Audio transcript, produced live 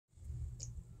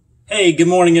Hey, good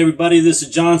morning everybody. This is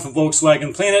John from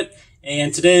Volkswagenplanet,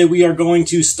 and today we are going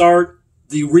to start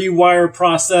the rewire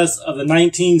process of the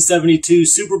 1972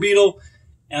 Super Beetle,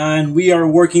 and we are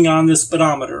working on the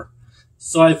speedometer.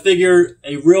 So I figured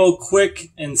a real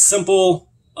quick and simple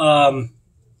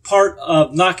part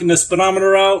of knocking the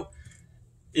speedometer out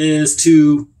is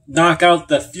to knock out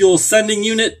the fuel sending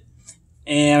unit,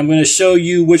 and I'm going to show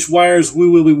you which wires we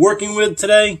will be working with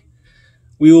today.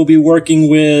 We will be working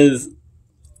with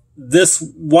this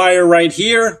wire right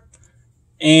here,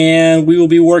 and we will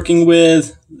be working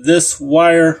with this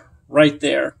wire right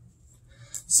there.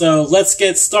 So let's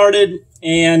get started,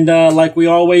 and like we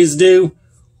always do,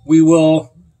 we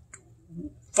will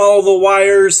follow the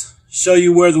wires, show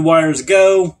you where the wires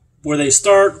go, where they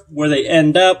start, where they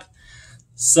end up.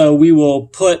 So we will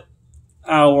put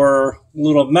our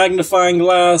little magnifying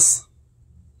glass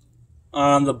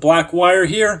on the black wire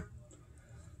here.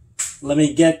 Let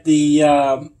me get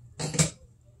the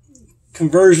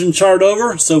conversion chart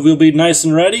over so we'll be nice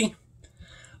and ready.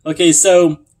 Okay,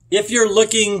 so if you're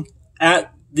looking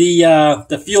at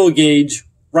the fuel gauge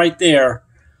right there,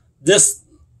 this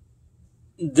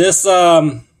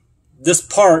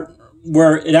part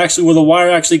where the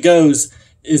wire actually goes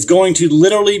is going to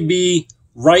literally be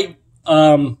right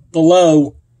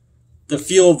below the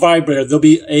fuel vibrator. There'll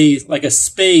be like a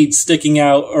spade sticking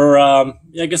out, or I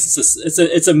guess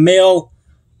it's a male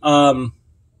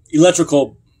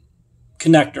electrical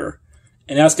connector,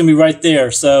 and that's going to be right there,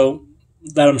 so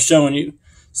that I'm showing you.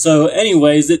 So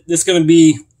anyways, it's going to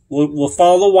be, we'll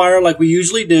follow the wire like we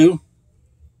usually do,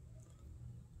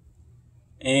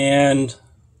 and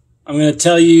I'm going to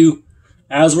tell you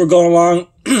as we're going along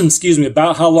excuse me,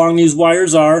 about how long these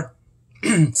wires are.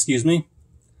 Excuse me.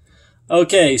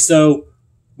 Okay, so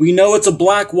we know it's a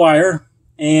black wire,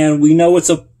 and we know it's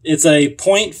a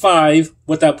 0.5.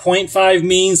 What that 0.5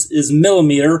 means is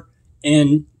millimeter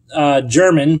in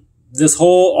German.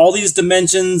 All these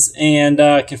dimensions and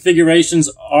configurations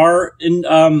are in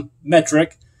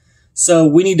metric, so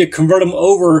we need to convert them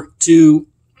over to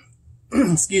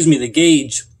excuse me, the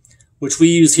gauge, which we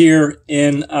use here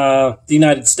in the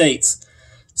United States.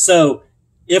 So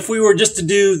if we were just to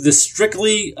do the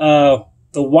strictly the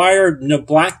wire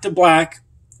black to black,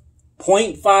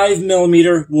 0.5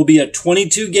 millimeter will be a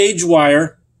 22 gauge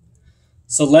wire.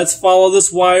 So let's follow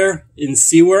this wire and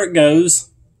see where it goes.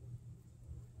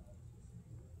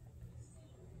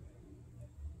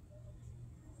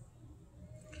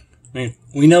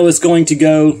 We know it's going to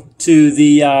go to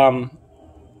the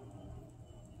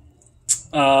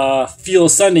fuel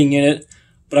sending unit,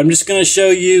 but I'm just going to show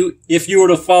you if you were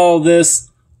to follow this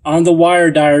on the wire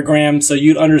diagram so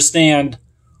you'd understand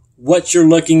what you're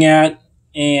looking at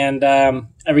and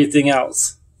everything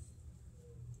else.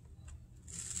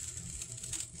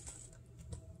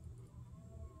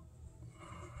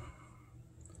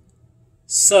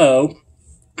 So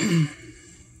we're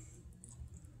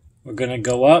going to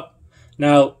go up.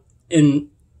 Now, when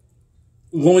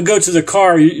we go to the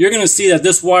car, you're going to see that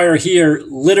this wire here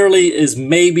literally is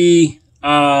maybe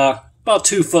about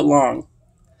 2 foot long.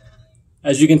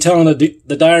 As you can tell in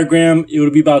the diagram, it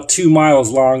would be about 2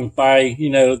 miles long by,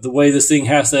 the way this thing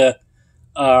has to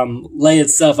lay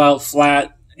itself out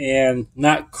flat and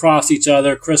not cross each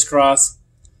other, crisscross.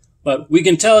 But we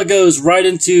can tell it goes right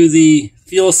into the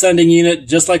fuel sending unit,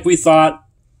 just like we thought.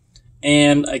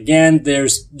 And again,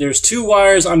 there's 2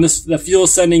 wires on the fuel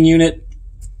sending unit.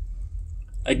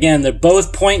 Again, they're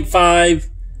both 0.5.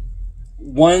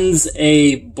 One's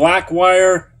a black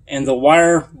wire, and the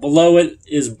wire below it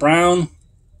is brown.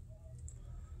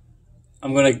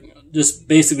 I'm going to just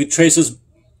basically trace this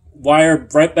wire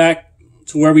right back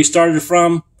to where we started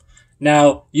from.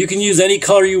 Now, you can use any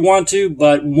color you want to,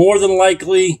 but more than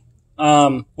likely,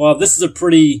 well, this is a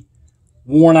pretty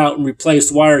worn out and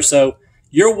replaced wire, so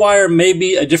your wire may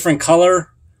be a different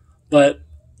color, but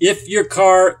if your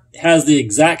car has the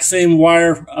exact same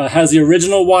wire, has the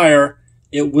original wire,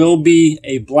 it will be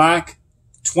a black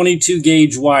 22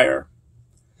 gauge wire.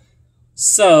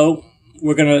 So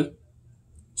we're going to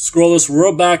scroll this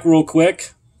back real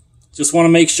quick. Just want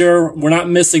to make sure we're not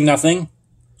missing nothing.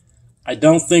 I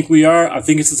don't think we are. I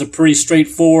think this is a pretty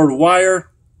straightforward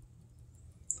wire.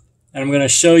 And I'm going to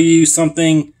show you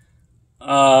something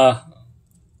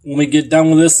when we get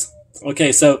done with this.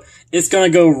 Okay, so it's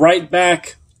going to go right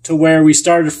back to where we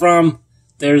started from.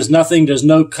 There's nothing, there's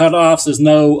no cutoffs, there's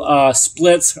no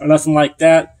splits or nothing like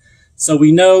that. So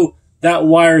we know that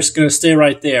wire is going to stay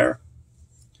right there.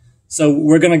 So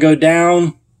we're going to go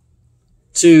down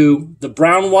to the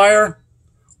brown wire,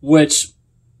 which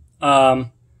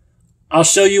I'll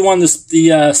show you on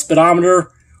the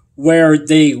speedometer where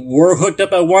they were hooked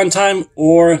up at one time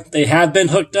or they have been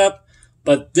hooked up.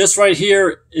 But this right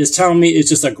here is telling me it's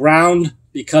just a ground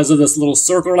because of this little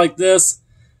circle like this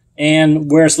and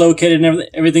where it's located and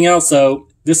everything else. So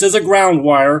this is a ground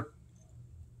wire.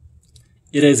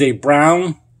 It is a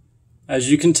brown,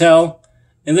 as you can tell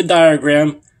in the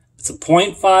diagram. It's a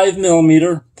 0.5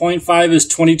 millimeter. 0.5 is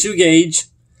 22 gauge.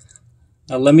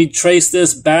 Now let me trace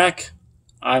this back.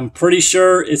 I'm pretty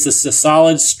sure it's just a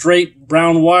solid straight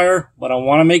brown wire, but I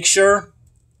want to make sure.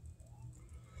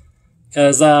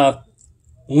 Because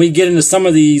when we get into some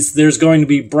of these, there's going to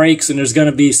be breaks and there's going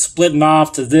to be splitting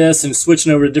off to this and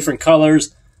switching over to different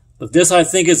colors. But this, I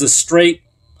think, is a straight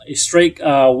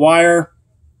wire.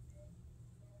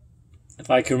 If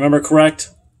I can remember correct,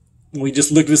 when we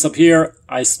just looked this up here,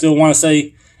 I still want to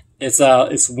say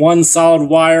it's one solid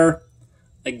wire.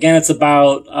 Again, it's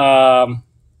about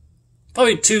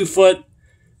probably 2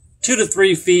 to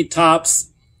 3 feet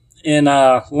tops in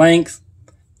length,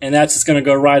 and that's just going to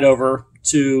go right over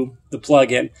to the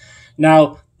plug-in.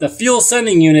 Now, the fuel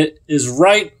sending unit is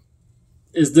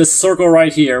this circle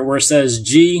right here where it says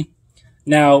G.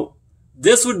 Now,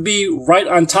 this would be right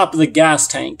on top of the gas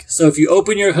tank. So if you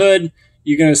open your hood,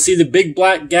 you're going to see the big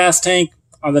black gas tank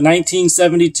on the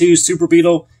 1972 Super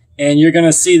Beetle, and you're going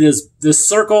to see this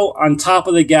circle on top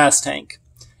of the gas tank.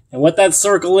 And what that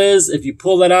circle is, if you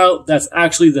pull that out, that's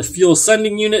actually the fuel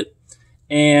sending unit.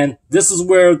 And this is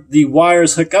where the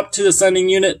wires hook up to the sending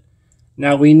unit.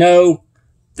 Now we know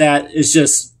that it's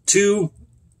just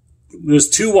there's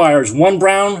two wires, one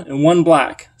brown and one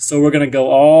black. So we're going to go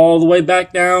all the way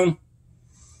back down.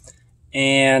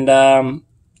 And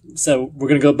so we're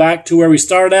going to go back to where we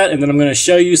started at, and then I'm going to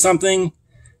show you something,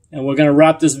 and we're going to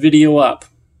wrap this video up.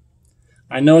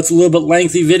 I know it's a little bit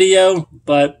lengthy video,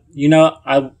 but you know,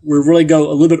 we really go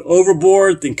a little bit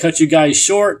overboard, then cut you guys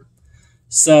short.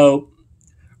 So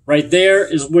right there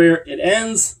is where it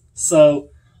ends. So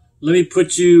let me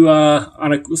put you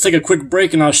let's take a quick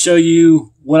break and I'll show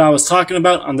you what I was talking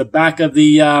about on the back of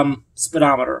the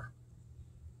speedometer.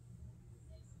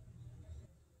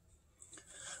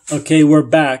 Okay, we're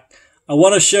back. I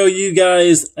want to show you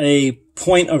guys a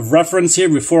point of reference here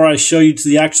before I show you to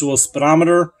the actual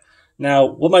speedometer. Now,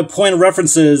 what my point of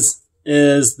reference is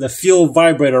the fuel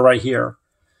vibrator right here.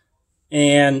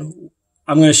 And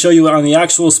I'm going to show you on the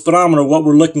actual speedometer what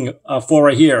we're looking for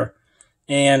right here.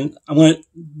 And I'm going to,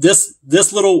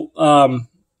 this little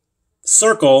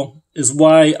circle is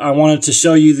why I wanted to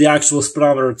show you the actual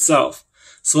speedometer itself.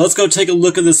 So let's go take a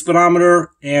look at the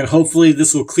speedometer, and hopefully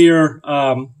this will clear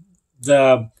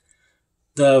the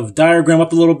diagram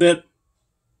up a little bit.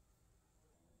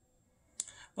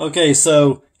 Okay,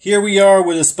 so here we are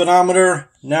with the speedometer.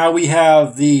 Now we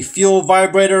have the fuel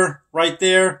vibrator right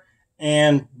there,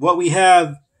 and what we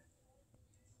have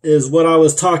is what I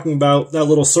was talking about, that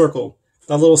little circle.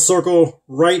 That little circle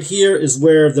right here is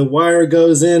where the wire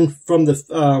goes in from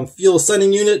the fuel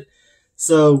sending unit.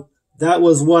 So that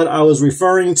was what I was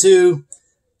referring to.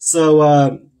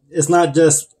 So it's not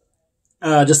just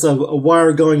a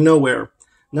wire going nowhere.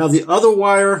 Now the other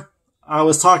wire I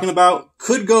was talking about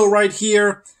could go right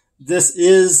here. This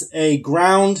is a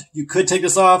ground. You could take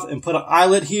this off and put an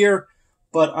eyelet here,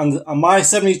 but on my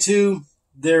 72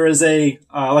 there is a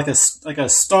like a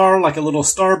star, like a little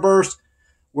starburst,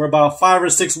 where about 5 or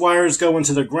 6 wires go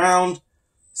into the ground.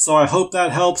 So I hope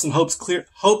that helps and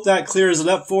hope that clears it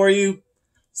up for you.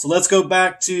 So let's go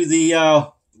back to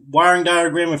the wiring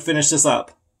diagram and finish this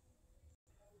up.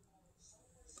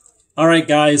 All right,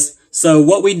 guys. So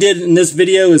what we did in this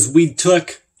video is we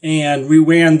took and we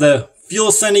ran the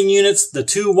fuel sending units, the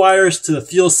 2 wires to the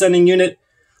fuel sending unit,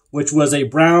 which was a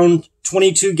brown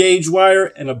 22 gauge wire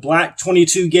and a black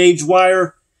 22 gauge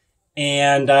wire.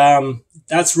 And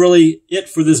that's really it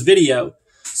for this video.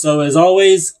 So as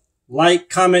always, like,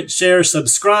 comment, share,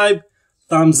 subscribe,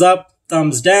 thumbs up,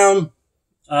 thumbs down,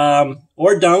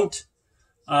 or don't.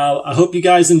 I hope you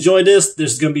guys enjoyed this.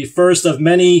 This is going to be first of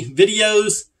many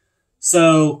videos.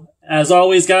 So as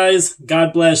always, guys,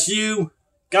 God bless you.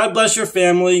 God bless your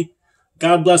family.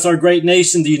 God bless our great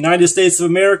nation, the United States of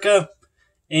America.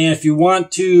 And if you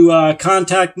want to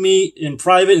contact me in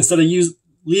private instead of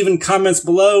leaving comments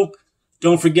below,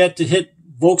 don't forget to hit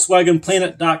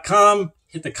Volkswagenplanet.com,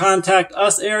 hit the contact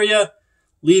us area,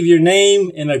 leave your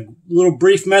name and a little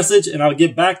brief message, and I'll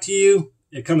get back to you.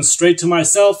 It comes straight to my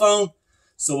cell phone.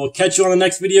 So we'll catch you on the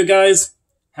next video, guys.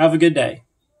 Have a good day.